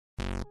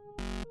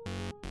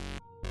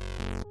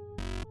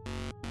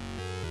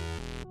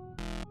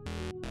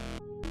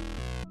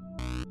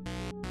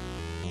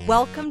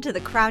Welcome to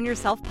the Crown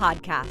Yourself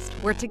podcast,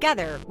 where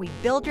together we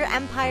build your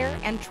empire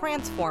and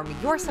transform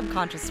your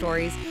subconscious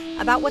stories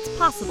about what's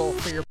possible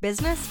for your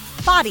business,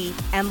 body,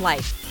 and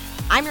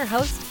life. I'm your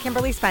host,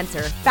 Kimberly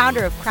Spencer,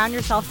 founder of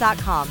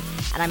CrownYourself.com,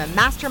 and I'm a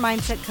master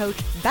mindset coach,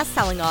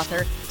 best-selling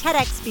author,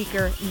 TEDx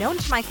speaker, known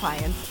to my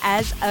clients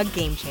as a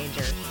game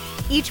changer.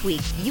 Each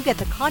week, you get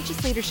the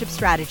conscious leadership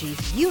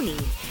strategies you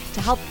need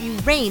to help you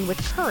reign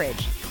with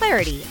courage,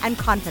 clarity, and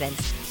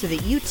confidence so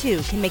that you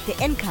too can make the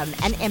income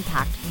and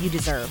impact you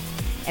deserve.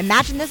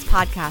 Imagine this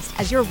podcast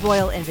as your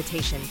royal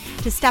invitation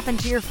to step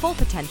into your full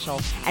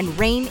potential and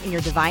reign in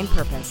your divine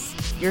purpose.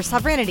 Your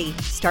sovereignty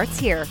starts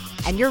here,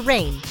 and your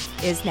reign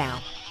is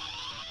now.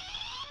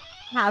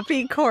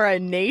 Happy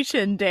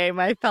Coronation Day,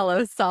 my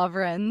fellow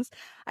sovereigns.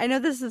 I know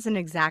this isn't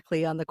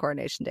exactly on the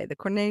Coronation Day. The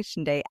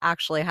Coronation Day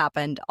actually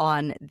happened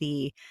on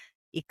the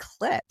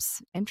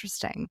eclipse.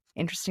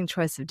 Interesting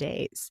choice of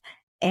days.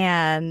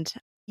 And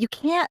you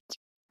can't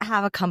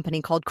have a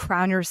company called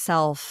Crown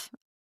Yourself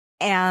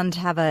and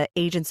have an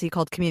agency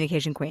called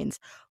Communication Queens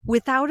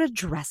without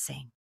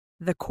addressing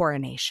the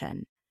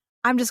coronation.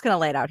 I'm just going to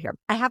lay it out here.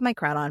 I have my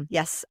crown on.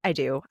 Yes, I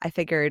do. I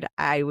figured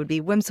I would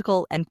be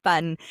whimsical and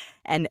fun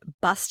and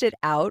bust it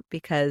out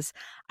because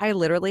I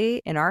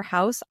literally, in our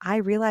house, I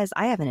realize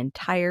I have an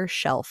entire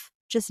shelf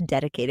just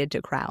dedicated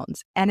to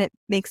crowns. And it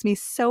makes me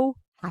so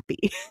happy.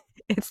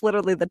 It's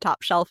literally the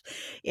top shelf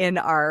in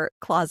our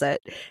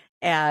closet.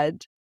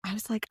 And I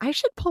was like, I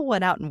should pull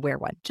one out and wear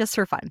one just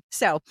for fun.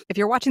 So if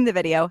you're watching the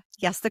video,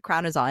 yes, the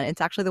crown is on.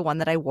 It's actually the one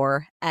that I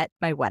wore at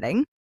my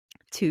wedding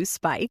to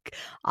Spike,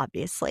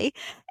 obviously.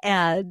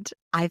 And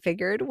I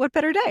figured what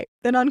better day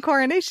than on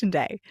Coronation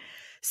Day?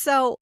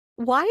 So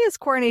why is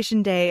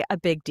Coronation Day a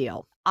big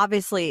deal?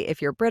 Obviously,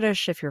 if you're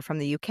British, if you're from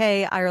the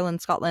UK,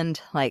 Ireland,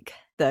 Scotland, like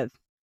the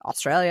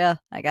Australia,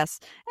 I guess,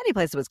 any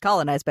place that was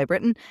colonized by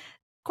Britain,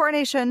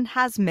 coronation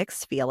has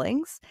mixed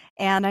feelings.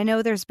 And I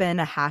know there's been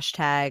a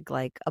hashtag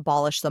like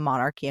abolish the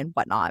monarchy and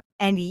whatnot.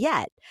 And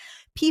yet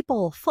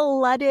people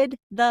flooded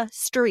the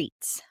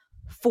streets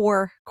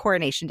for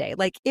Coronation Day.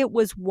 Like it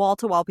was wall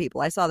to wall people.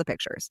 I saw the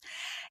pictures.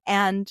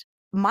 And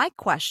my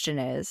question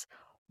is,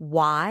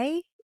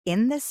 why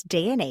in this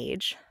day and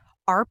age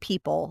are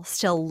people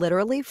still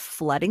literally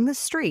flooding the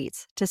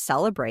streets to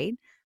celebrate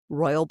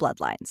royal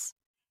bloodlines?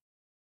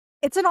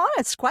 It's an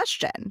honest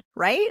question,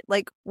 right?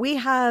 Like we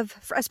have,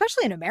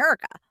 especially in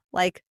America,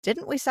 like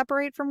didn't we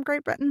separate from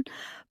Great Britain?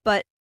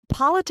 But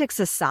politics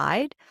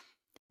aside,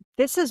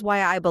 this is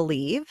why I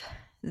believe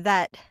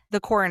that the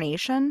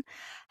coronation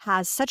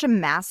has such a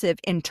massive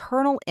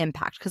internal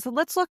impact. Because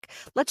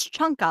let's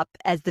chunk up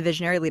as the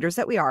visionary leaders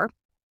that we are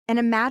and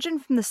imagine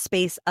from the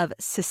space of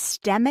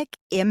systemic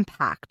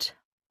impact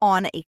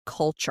on a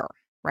culture,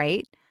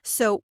 right?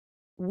 So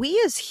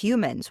we as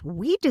humans,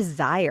 we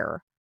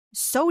desire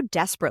so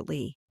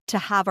desperately to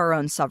have our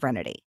own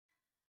sovereignty.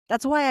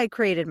 That's why I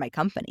created my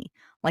company.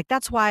 Like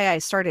that's why I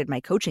started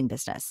my coaching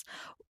business,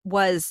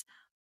 was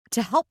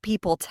to help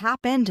people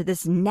tap into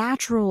this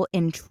natural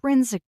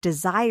intrinsic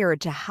desire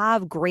to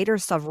have greater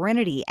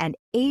sovereignty and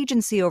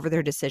agency over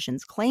their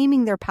decisions,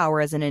 claiming their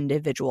power as an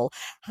individual,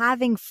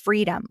 having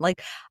freedom.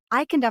 Like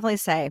I can definitely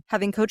say,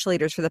 having coached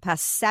leaders for the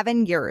past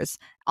 7 years,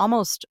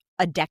 almost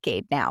a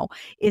decade now,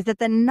 is that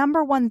the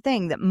number one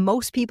thing that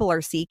most people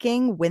are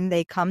seeking when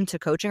they come to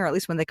coaching, or at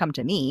least when they come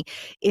to me,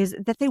 is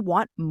that they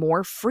want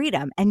more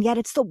freedom. And yet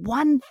it's the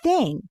one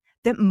thing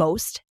that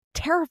most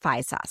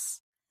terrifies us.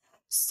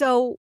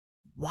 So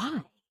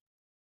why?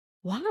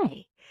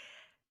 Why?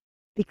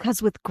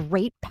 Because with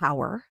great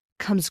power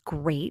comes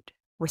great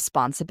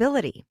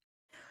responsibility.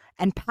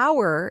 And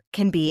power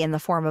can be in the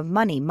form of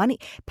money.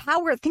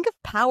 Power, think of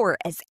power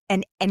as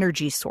an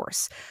energy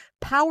source.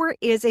 Power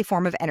is a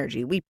form of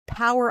energy. We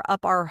power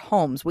up our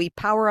homes. We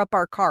power up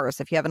our cars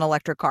if you have an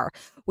electric car.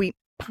 We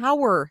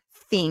power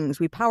things.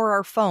 We power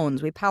our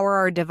phones. We power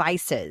our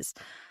devices.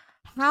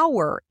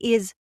 Power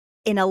is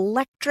an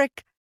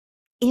electric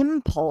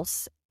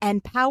impulse,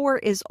 and power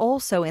is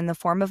also in the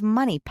form of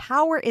money.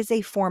 Power is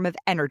a form of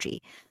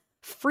energy.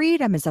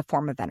 Freedom is a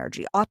form of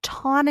energy.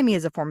 Autonomy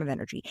is a form of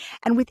energy.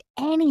 And with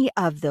any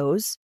of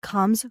those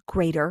comes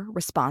greater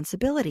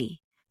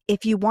responsibility.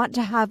 If you want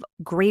to have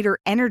greater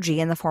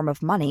energy in the form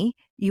of money,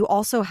 you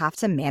also have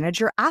to manage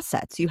your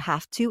assets. You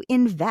have to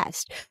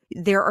invest.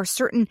 There are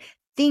certain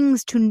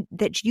things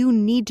that you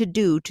need to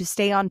do to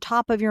stay on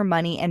top of your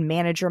money and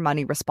manage your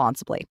money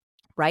responsibly,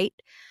 right?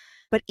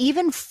 But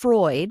even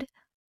Freud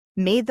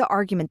made the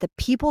argument that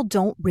people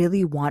don't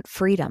really want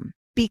freedom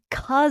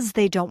because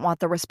they don't want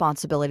the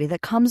responsibility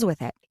that comes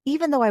with it.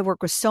 Even though I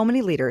work with so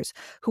many leaders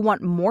who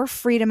want more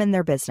freedom in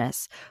their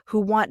business, who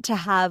want to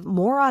have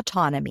more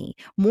autonomy,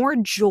 more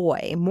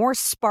joy, more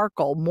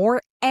sparkle,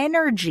 more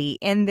energy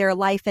in their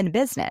life and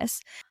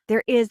business,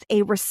 there is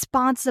a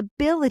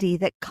responsibility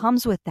that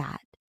comes with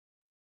that.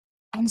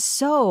 And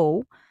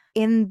so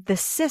in the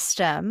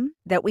system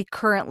that we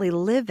currently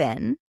live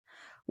in,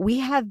 we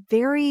have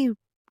very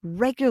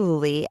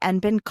regularly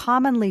and been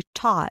commonly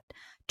taught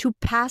to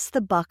pass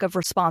the buck of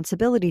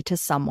responsibility to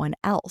someone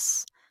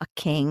else, a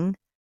king,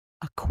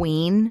 a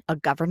queen, a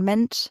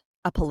government,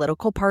 a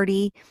political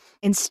party,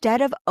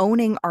 instead of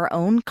owning our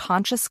own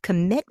conscious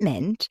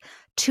commitment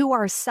to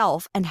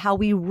ourself and how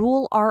we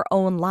rule our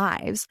own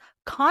lives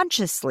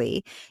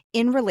consciously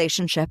in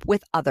relationship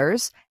with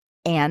others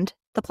and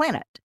the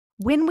planet.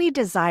 When we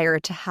desire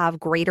to have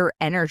greater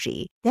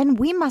energy, then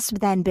we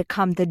must then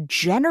become the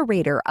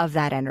generator of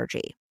that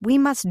energy. We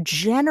must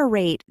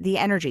generate the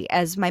energy.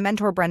 As my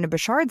mentor, Brendon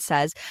Burchard,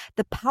 says,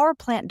 the power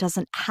plant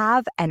doesn't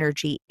have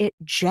energy, it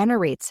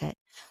generates it.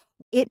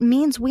 It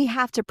means we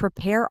have to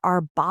prepare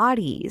our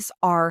bodies,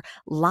 our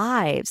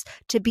lives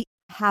to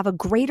have a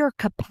greater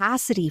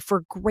capacity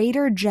for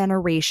greater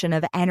generation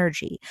of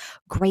energy,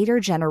 greater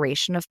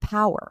generation of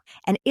power.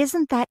 And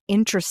isn't that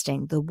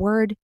interesting? The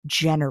word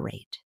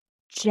generate,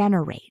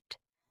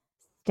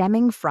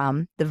 stemming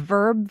from the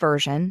verb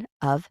version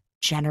of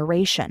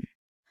generation.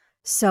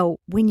 So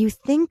when you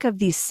think of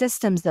these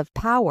systems of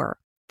power,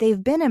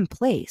 they've been in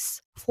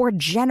place for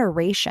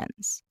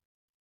generations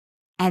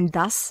and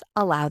thus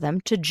allow them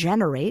to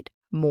generate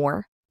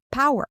more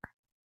power.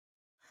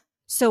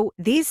 So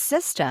these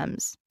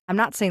systems, I'm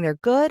not saying they're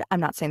good, I'm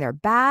not saying they're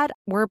bad,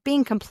 we're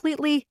being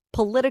completely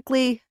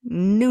politically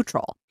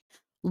neutral.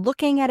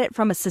 Looking at it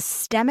from a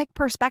systemic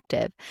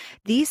perspective,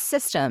 these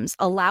systems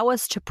allow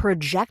us to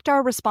project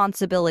our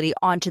responsibility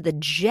onto the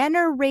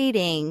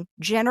generating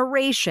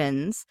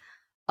generations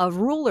of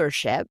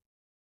rulership,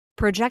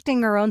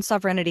 projecting our own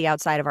sovereignty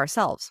outside of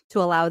ourselves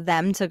to allow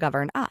them to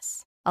govern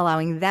us,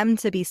 allowing them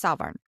to be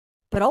sovereign.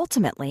 But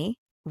ultimately,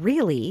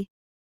 really,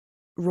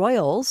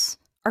 royals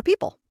are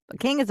people. The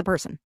king is a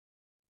person.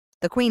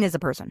 The queen is a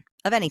person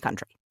of any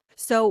country.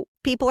 So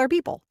people are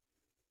people.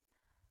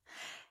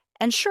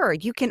 And sure,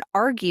 you can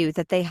argue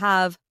that they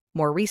have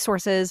more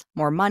resources,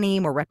 more money,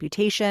 more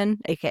reputation,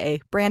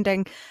 aka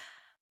branding,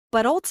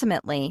 but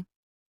ultimately,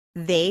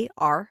 they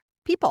are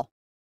people.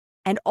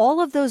 And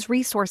all of those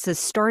resources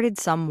started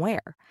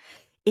somewhere.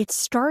 It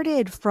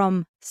started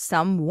from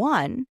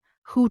someone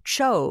who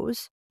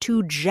chose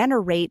to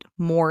generate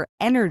more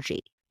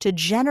energy, to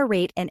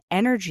generate an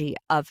energy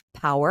of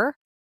power,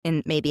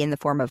 maybe in the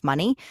form of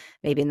money,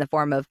 maybe in the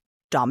form of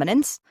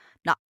dominance.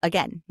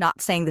 Not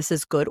saying this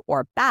is good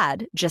or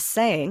bad, just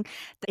saying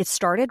that it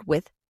started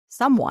with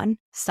someone,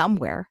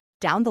 somewhere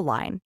down the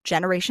line,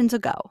 generations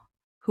ago,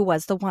 who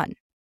was the one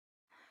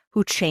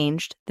who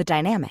changed the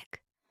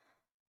dynamic,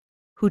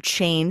 who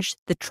changed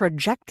the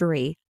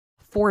trajectory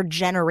for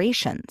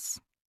generations.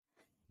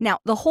 Now,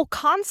 the whole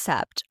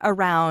concept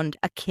around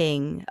a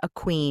king, a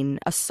queen,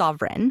 a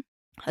sovereign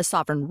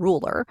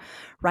ruler,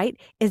 right,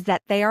 is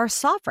that they are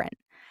sovereign,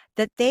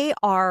 that they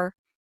are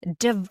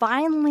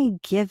divinely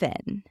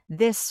given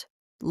this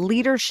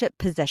leadership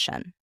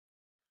position.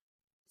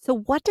 So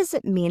what does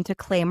it mean to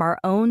claim our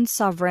own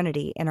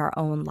sovereignty in our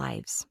own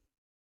lives?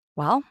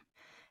 Well,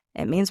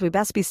 it means we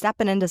best be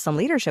stepping into some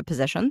leadership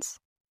positions.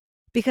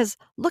 Because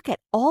look at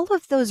all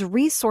of those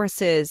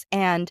resources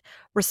and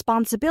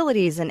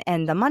responsibilities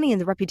and the money and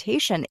the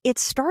reputation, it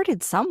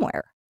started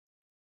somewhere.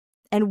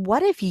 And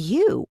what if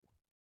you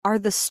are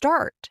the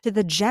start to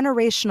the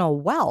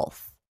generational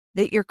wealth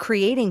that you're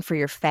creating for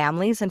your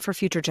families and for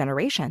future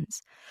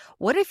generations?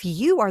 What if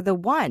you are the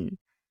one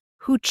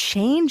who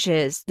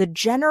changes the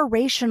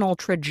generational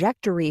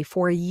trajectory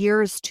for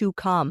years to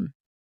come?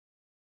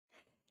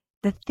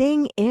 The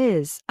thing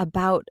is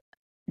about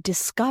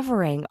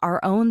discovering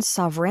our own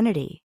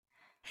sovereignty.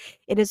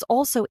 It is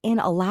also in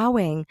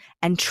allowing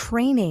and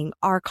training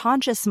our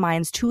conscious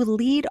minds to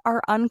lead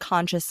our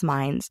unconscious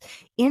minds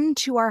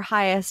into our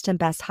highest and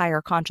best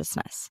higher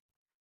consciousness.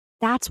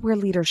 That's where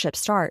leadership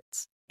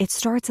starts. It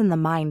starts in the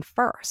mind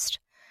first.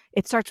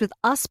 It starts with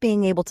us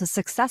being able to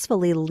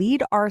successfully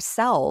lead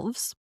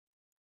ourselves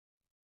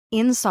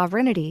in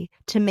sovereignty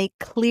to make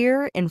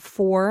clear,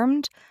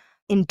 informed,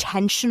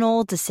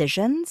 intentional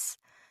decisions,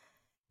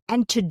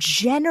 and to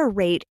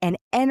generate an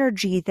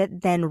energy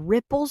that then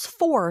ripples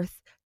forth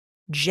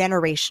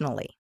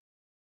generationally.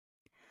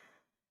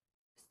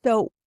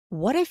 So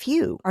what if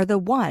you are the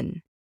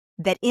one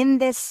that in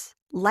this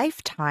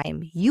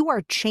lifetime, you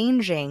are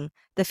changing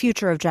the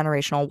future of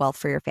generational wealth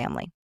for your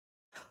family?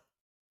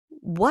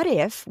 What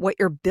if what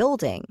you're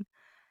building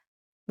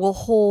will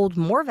hold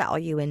more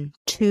value in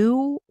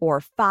 2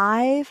 or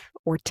 5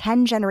 or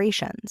 10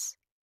 generations?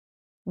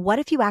 What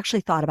if you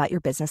actually thought about your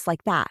business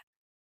like that?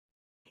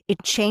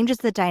 It changes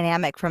the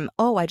dynamic from,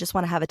 oh, I just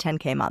want to have a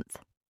 10K month,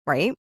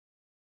 right?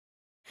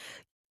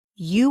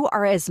 You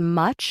are as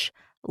much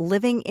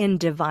living in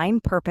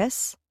divine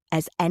purpose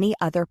as any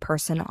other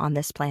person on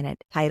this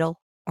planet, title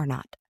or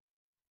not.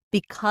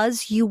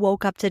 Because you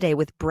woke up today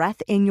with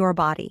breath in your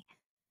body,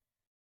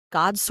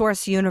 God's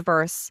source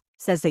universe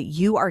says that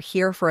you are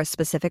here for a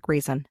specific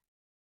reason.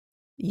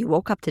 You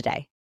woke up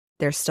today.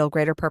 There's still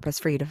greater purpose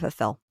for you to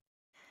fulfill.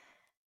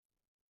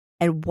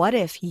 And what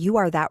if you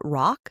are that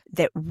rock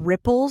that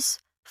ripples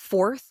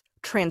forth,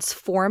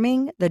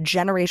 transforming the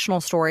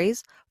generational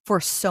stories for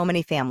so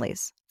many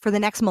families, for the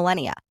next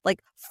millennia,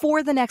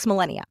 for the next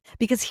millennia?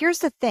 Because here's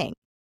the thing.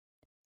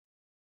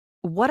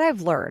 What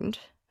I've learned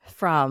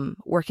from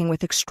working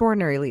with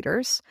extraordinary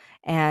leaders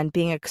and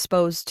being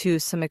exposed to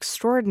some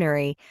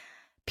extraordinary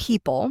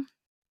people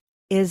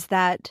is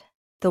that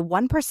the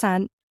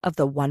 1% of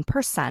the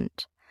 1%,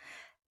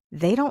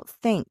 they don't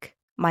think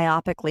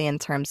myopically in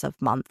terms of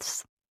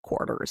months,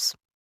 quarters,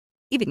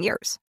 even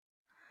years.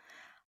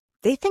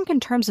 They think in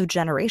terms of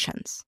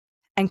generations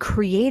and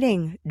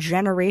creating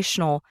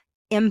generational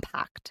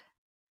impact.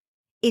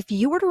 If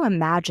you were to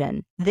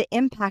imagine the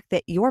impact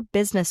that your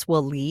business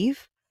will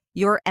leave,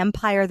 your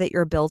empire that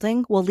you're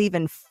building will leave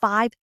in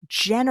 5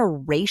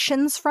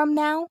 generations from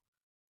now,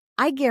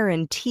 I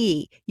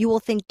guarantee you will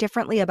think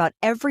differently about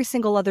every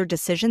single other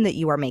decision that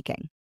you are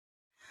making.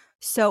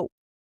 So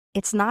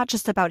it's not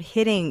just about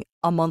hitting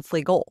a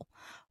monthly goal.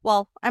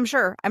 Well, I'm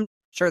sure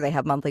they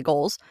have monthly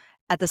goals.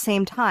 At the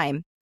same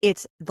time,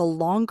 it's the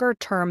longer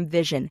term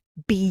vision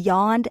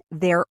beyond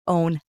their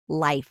own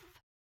life.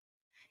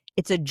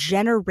 It's a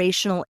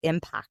generational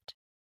impact.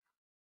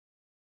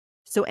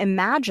 So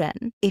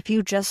imagine if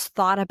you just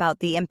thought about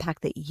the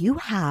impact that you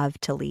have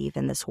to leave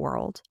in this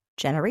world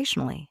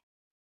generationally,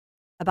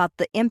 about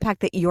the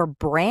impact that your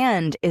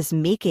brand is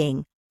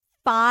making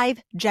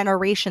 5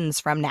 generations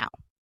from now.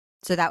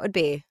 So that would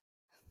be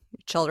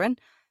children,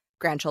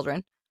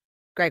 grandchildren,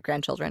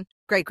 great-grandchildren,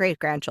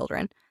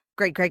 great-great-grandchildren,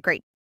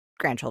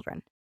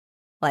 great-great-great-grandchildren.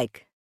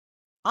 Like,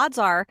 odds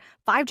are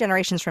 5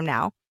 generations from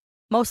now,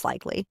 most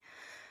likely,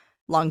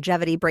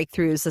 longevity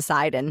breakthroughs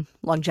aside and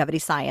longevity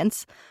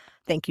science,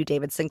 thank you,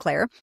 David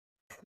Sinclair,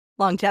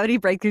 longevity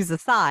breakthroughs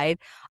aside,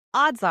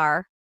 odds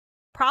are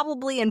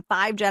probably in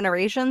 5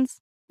 generations,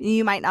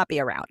 you might not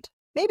be around.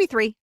 Maybe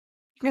 3. You're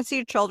going to see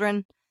your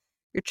children,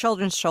 your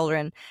children's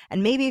children,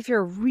 and maybe if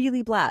you're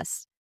really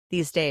blessed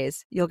these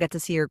days, you'll get to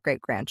see your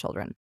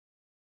great-grandchildren.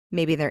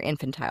 Maybe they're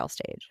infantile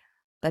stage,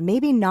 but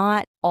maybe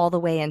not all the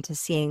way into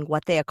seeing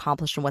what they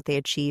accomplished and what they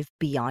achieved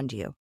beyond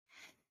you.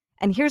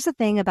 And here's the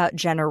thing about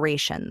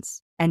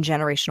generations and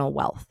generational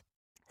wealth.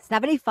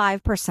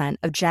 75%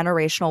 of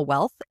generational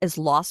wealth is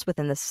lost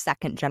within the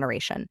second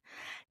generation.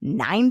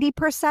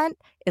 90%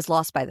 is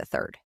lost by the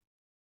third.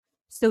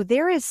 So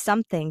there is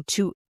something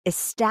to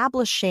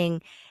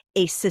establishing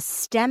a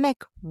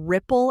systemic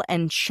ripple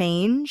and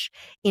change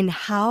in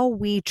how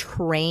we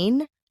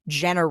train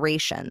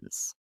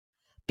generations.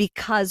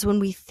 Because when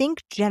we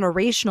think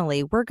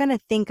generationally, we're going to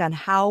think on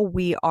how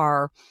we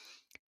are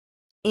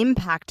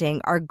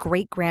impacting our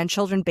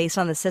great-grandchildren based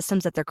on the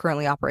systems that they're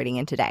currently operating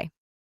in today.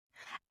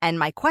 And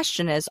my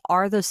question is,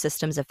 are those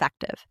systems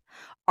effective?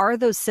 Are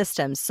those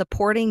systems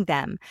supporting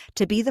them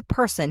to be the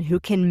person who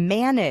can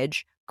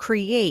manage,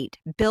 create,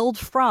 build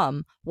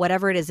from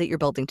whatever it is that you're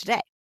building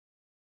today?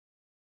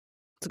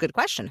 It's a good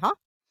question, huh?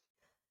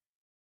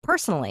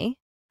 Personally,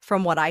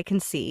 from what I can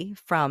see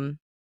from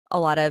a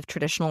lot of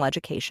traditional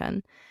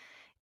education,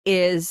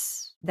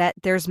 is that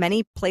there's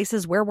many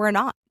places where we're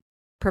not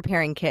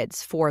preparing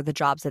kids for the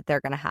jobs that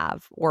they're going to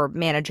have or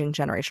managing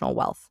generational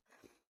wealth.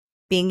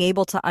 Being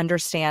able to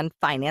understand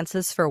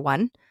finances, for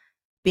one,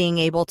 being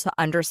able to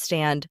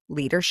understand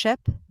leadership,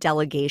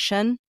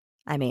 delegation.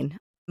 I mean,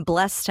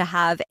 blessed to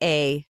have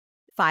a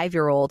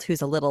 5-year-old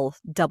who's a little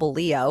double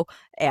Leo,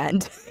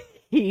 and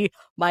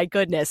my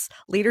goodness,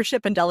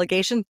 leadership and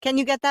delegation. Can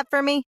you get that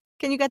for me?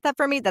 Can you get that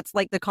for me? That's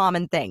like the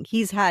common thing.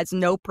 He has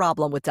no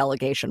problem with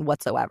delegation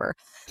whatsoever.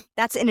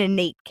 That's an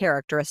innate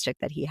characteristic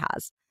that he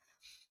has.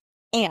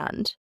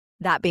 And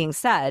that being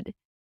said,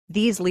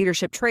 these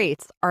leadership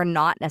traits are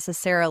not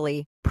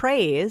necessarily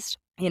praised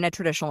in a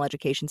traditional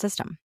education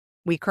system.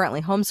 We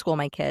currently homeschool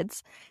my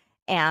kids,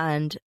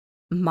 and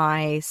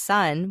my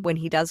son, when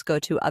he does go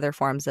to other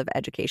forms of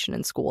education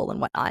in school and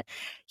whatnot,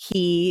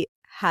 he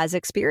has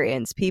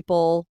experienced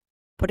people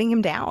putting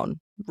him down,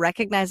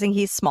 recognizing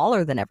he's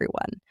smaller than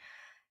everyone,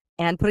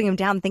 and putting him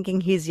down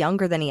thinking he's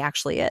younger than he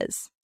actually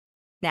is.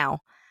 Now,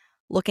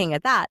 looking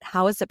at that,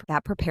 how is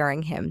that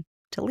preparing him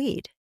to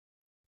lead?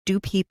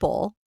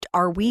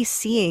 Are we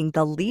seeing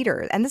the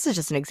leader? And this is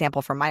just an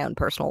example from my own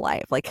personal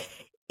life.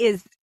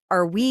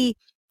 Are we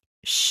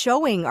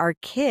showing our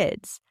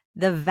kids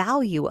the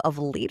value of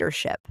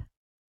leadership?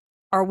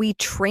 Are we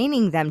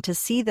training them to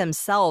see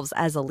themselves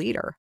as a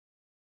leader?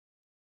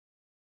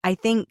 I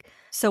think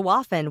so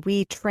often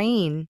we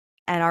train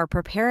and are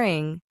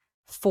preparing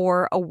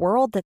for a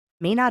world that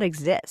may not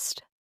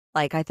exist.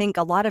 Like, I think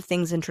a lot of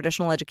things in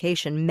traditional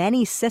education,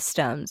 many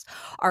systems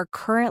are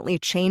currently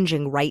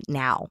changing right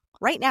now,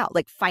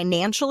 like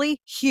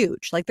financially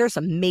huge. Like, there's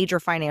some major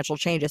financial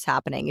changes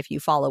happening if you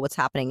follow what's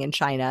happening in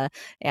China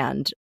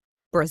and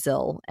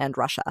Brazil and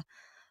Russia,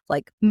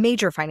 like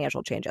major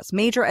financial changes,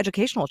 major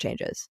educational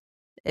changes.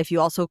 If you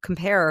also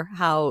compare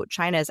how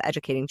China is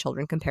educating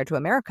children compared to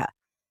America,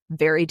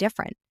 very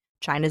different.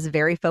 China is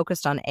very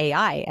focused on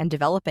AI and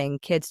developing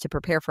kids to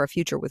prepare for a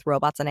future with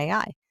robots and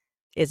AI.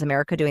 Is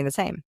America doing the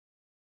same?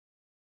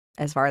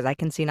 As far as I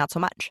can see, not so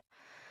much.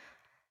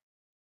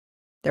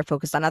 They're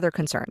focused on other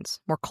concerns,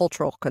 more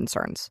cultural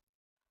concerns,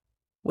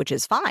 which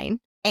is fine.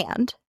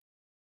 And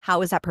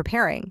how is that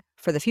preparing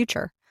for the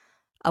future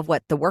of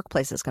what the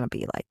workplace is going to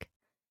be like?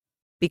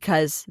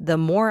 Because the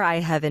more I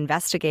have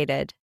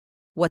investigated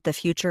what the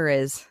future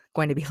is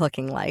going to be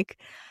looking like,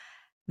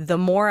 the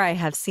more I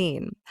have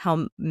seen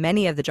how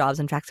many of the jobs,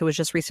 in fact, it was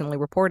just recently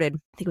reported,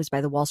 I think it was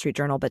by the Wall Street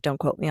Journal, but don't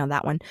quote me on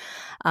that one,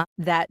 and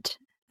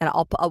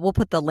we'll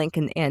put the link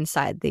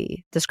inside the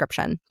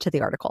description to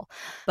the article,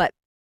 but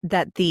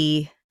that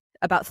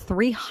about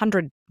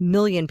 300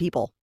 million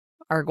people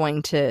are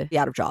going to be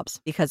out of jobs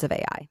because of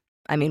AI.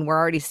 I mean, we're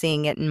already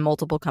seeing it in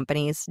multiple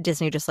companies.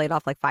 Disney just laid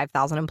off like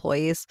 5,000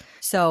 employees.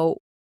 So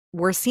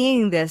we're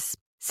seeing this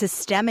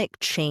systemic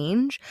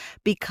change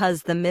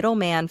because the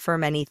middleman for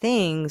many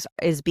things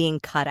is being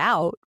cut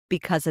out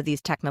because of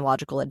these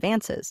technological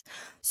advances.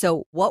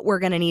 So what we're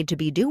going to need to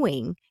be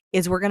doing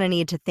is we're going to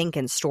need to think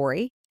in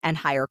story and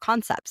higher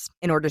concepts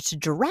in order to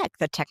direct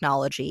the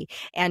technology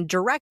and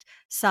direct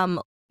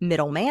some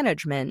middle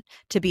management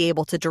to be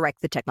able to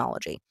direct the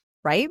technology,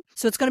 right?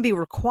 So it's going to be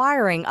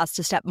requiring us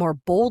to step more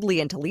boldly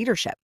into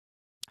leadership.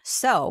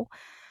 So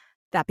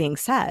that being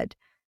said,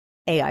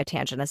 AI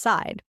tangent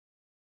aside,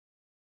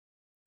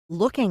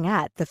 looking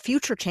at the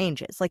future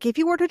changes, like if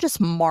you were to just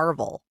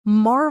marvel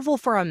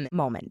for a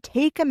moment,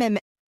 take a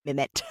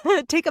minute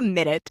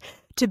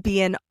to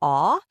be in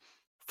awe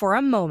for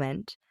a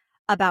moment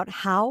about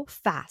how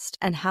fast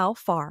and how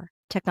far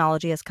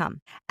technology has come.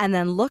 And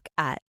then look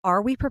at,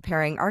 are we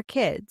preparing our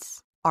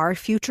kids, our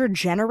future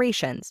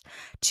generations,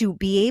 to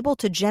be able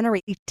to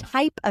generate the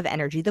type of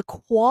energy, the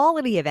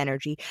quality of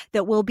energy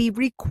that will be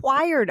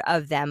required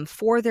of them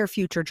for their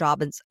future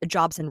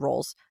jobs and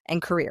roles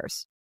and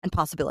careers and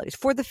possibilities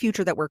for the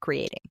future that we're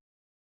creating.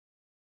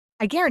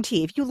 I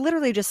guarantee if you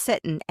literally just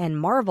sit and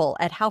marvel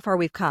at how far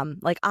we've come,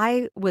 like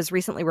I was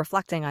recently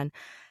reflecting on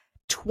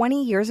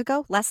 20 years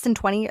ago, less than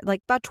 20,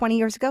 like about 20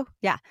 years ago.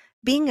 Yeah.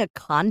 Being a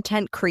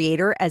content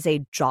creator as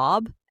a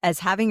job, as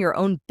having your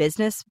own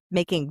business,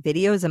 making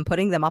videos and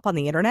putting them up on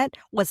the internet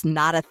was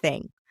not a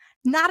thing.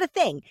 Not a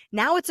thing.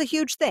 Now it's a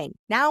huge thing.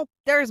 Now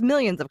there's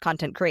millions of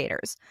content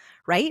creators,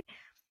 right?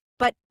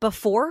 But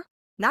before,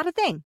 not a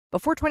thing.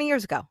 Before 20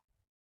 years ago.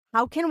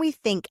 How can we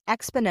think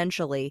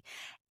exponentially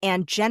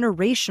and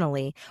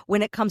generationally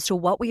when it comes to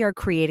what we are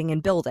creating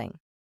and building?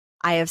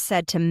 I have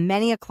said to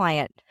many a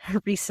client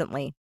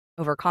recently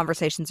over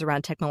conversations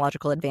around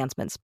technological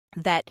advancements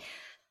that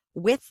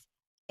with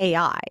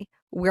AI,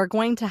 we're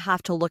going to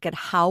have to look at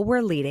how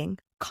we're leading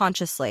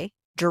consciously,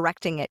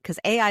 directing it, because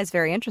AI is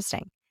very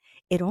interesting.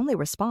 It only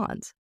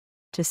responds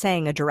to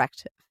saying a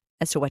directive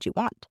as to what you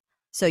want.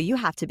 So you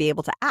have to be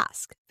able to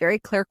ask very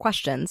clear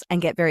questions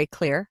and get very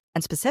clear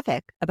and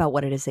specific about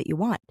what it is that you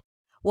want.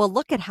 Well,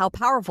 look at how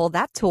powerful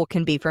that tool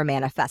can be for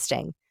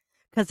manifesting.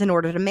 Because in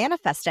order to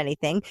manifest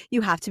anything,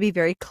 you have to be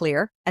very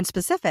clear and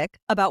specific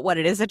about what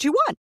it is that you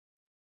want.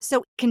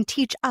 So it can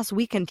teach us,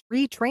 we can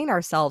retrain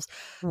ourselves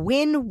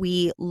when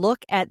we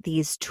look at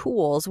these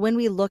tools, when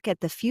we look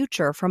at the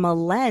future from a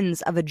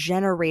lens of a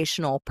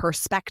generational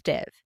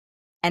perspective.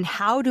 And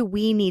how do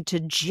we need to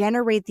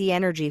generate the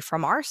energy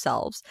from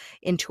ourselves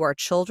into our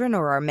children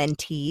or our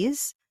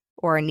mentees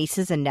or our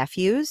nieces and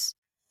nephews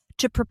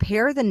to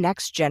prepare the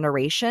next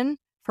generation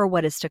for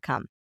what is to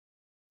come?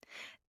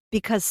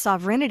 Because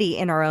sovereignty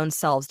in our own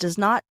selves does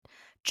not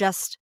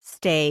just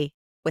stay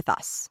with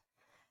us.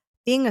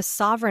 Being a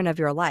sovereign of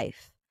your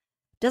life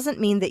doesn't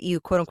mean that you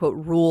quote unquote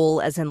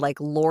rule as in like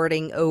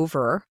lording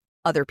over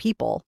other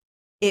people.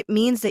 It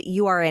means that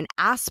you are an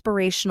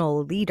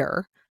aspirational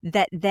leader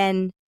that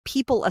then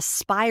people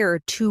aspire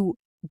to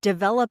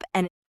develop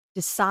and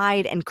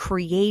decide and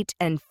create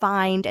and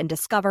find and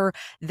discover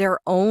their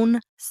own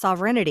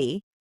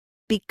sovereignty,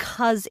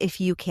 because if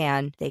you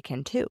can, they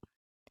can too.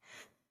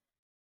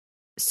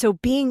 So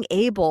being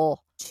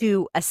able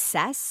to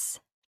assess,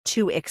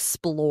 to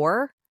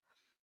explore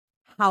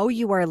how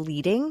you are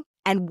leading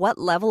and what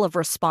level of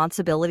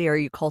responsibility are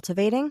you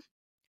cultivating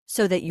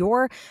so that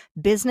your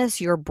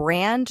business, your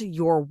brand,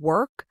 your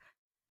work,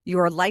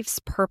 your life's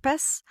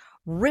purpose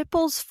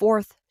ripples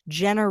forth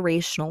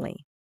generationally.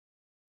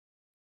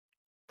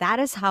 That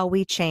is how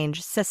we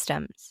change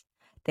systems.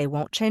 They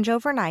won't change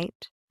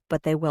overnight,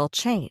 but they will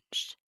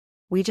change.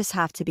 We just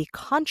have to be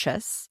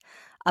conscious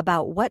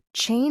about what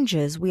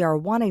changes we are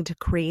wanting to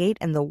create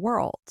in the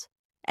world.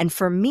 And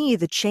for me,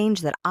 the change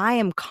that I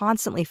am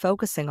constantly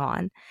focusing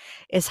on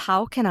is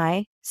how can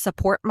I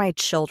support my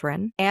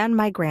children and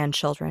my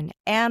grandchildren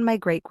and my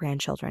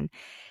great-grandchildren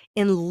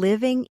in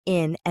living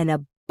in an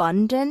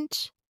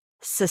abundant,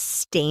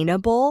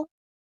 sustainable,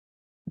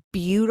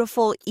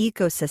 beautiful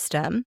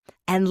ecosystem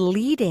and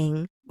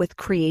leading with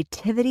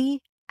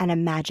creativity and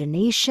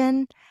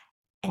imagination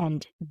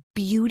and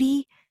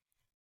beauty.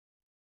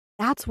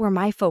 That's where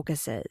my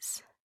focus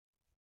is.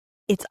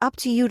 It's up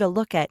to you to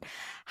look at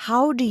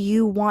how do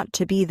you want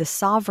to be the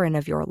sovereign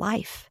of your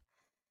life?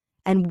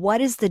 And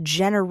what is the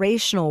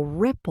generational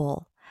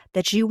ripple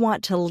that you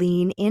want to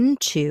lean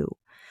into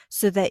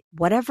so that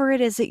whatever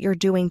it is that you're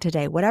doing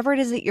today, whatever it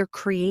is that you're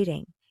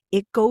creating,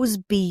 it goes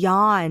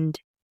beyond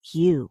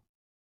you.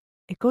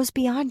 It goes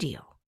beyond you.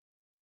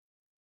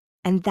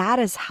 And that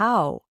is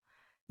how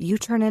you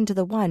turn into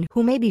the one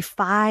who maybe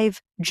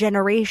 5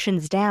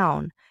 generations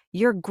down,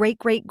 your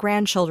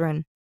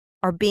great-great-grandchildren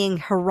are being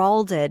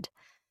heralded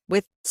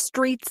with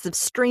streets of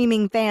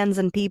streaming fans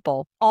and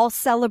people, all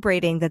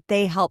celebrating that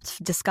they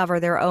helped discover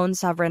their own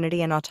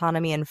sovereignty and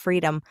autonomy and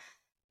freedom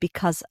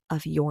because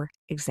of your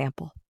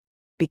example.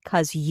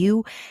 Because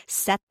you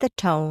set the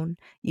tone,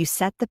 you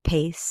set the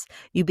pace,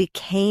 you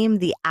became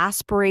the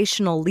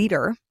aspirational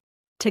leader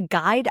to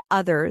guide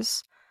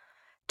others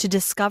to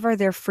discover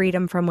their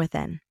freedom from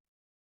within.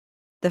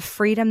 The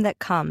freedom that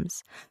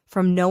comes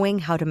from knowing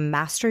how to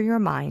master your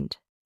mind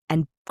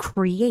and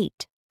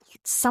create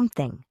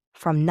something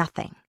from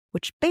nothing,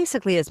 which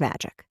basically is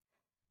magic.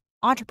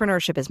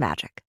 Entrepreneurship is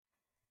magic.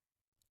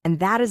 And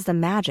that is the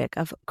magic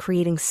of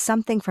creating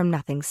something from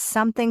nothing,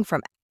 something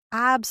from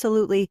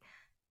absolutely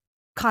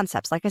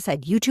concepts. Like I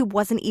said, YouTube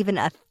wasn't even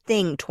a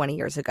thing 20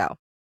 years ago.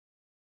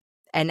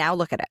 And now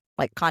look at it,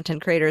 like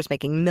content creators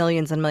making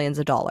millions and millions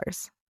of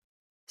dollars.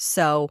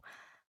 So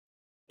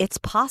it's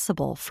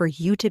possible for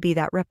you to be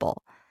that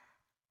ripple,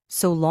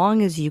 so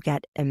long as you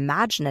get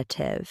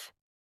imaginative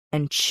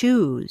and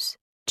choose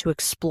to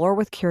explore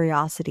with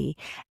curiosity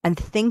and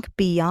think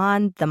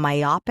beyond the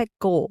myopic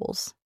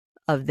goals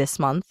of this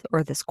month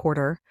or this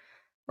quarter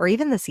or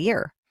even this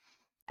year,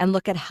 and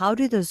look at how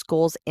do those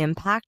goals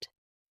impact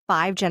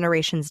 5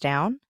 generations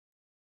down.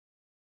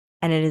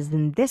 And it is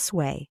in this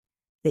way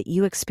that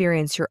you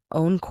experience your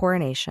own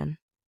coronation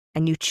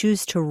and you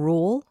choose to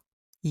rule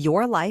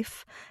your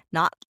life,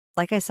 not,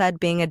 like I said,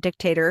 being a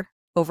dictator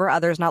over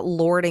others, not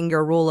lording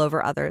your rule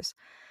over others,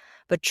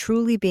 but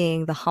truly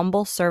being the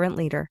humble servant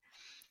leader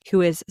who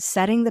is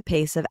setting the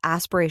pace of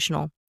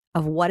aspirational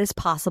of what is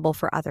possible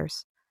for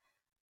others.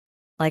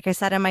 Like I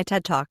said in my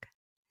TED Talk,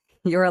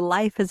 your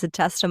life is a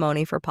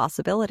testimony for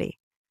possibility.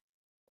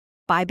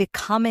 By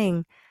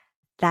becoming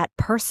that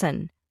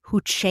person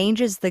who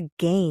changes the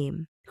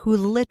game, who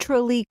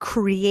literally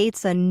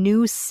creates a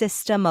new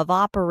system of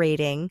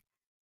operating,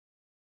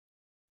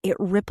 it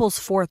ripples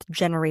forth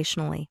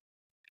generationally.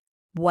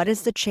 What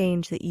is the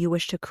change that you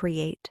wish to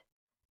create?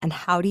 And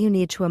how do you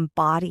need to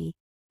embody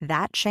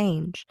that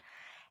change?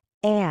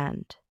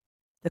 And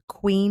the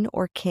queen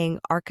or king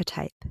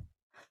archetype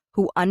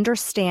who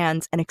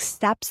understands and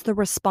accepts the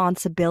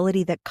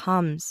responsibility that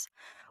comes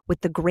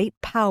with the great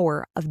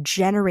power of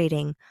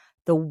generating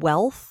the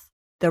wealth,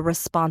 the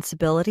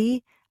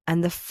responsibility,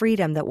 and the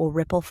freedom that will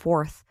ripple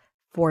forth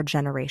for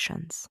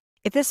generations.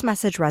 If this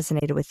message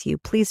resonated with you,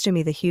 please do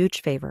me the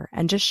huge favor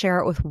and just share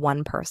it with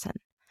one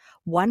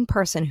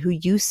person who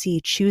you see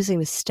choosing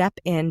to step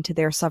into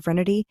their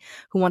sovereignty,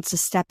 who wants to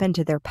step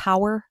into their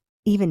power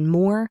even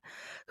more,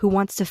 who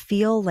wants to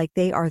feel like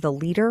they are the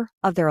leader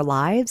of their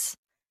lives,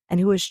 and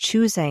who is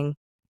choosing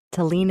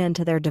to lean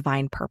into their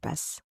divine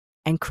purpose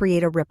and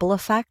create a ripple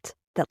effect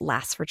that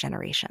lasts for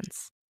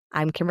generations.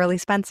 I'm Kimberly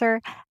Spencer,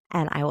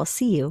 and I will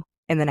see you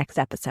in the next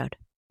episode.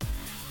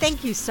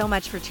 Thank you so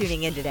much for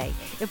tuning in today.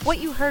 If what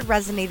you heard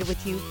resonated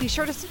with you, be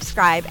sure to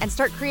subscribe and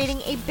start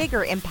creating a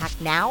bigger impact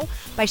now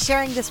by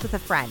sharing this with a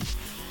friend.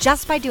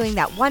 Just by doing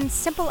that one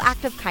simple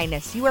act of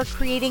kindness, you are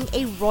creating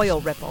a royal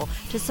ripple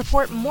to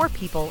support more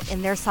people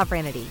in their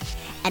sovereignty.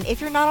 And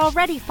if you're not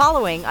already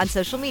following on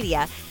social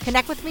media,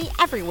 connect with me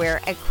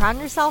everywhere at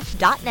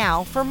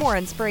crownyourself.now for more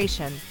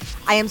inspiration.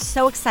 I am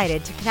so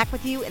excited to connect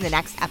with you in the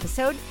next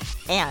episode.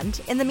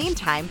 And in the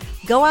meantime,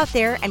 go out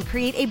there and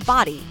create a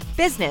body,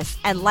 business,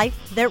 and life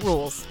that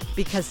rules.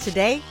 Because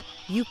today,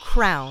 you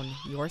crown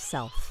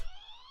yourself.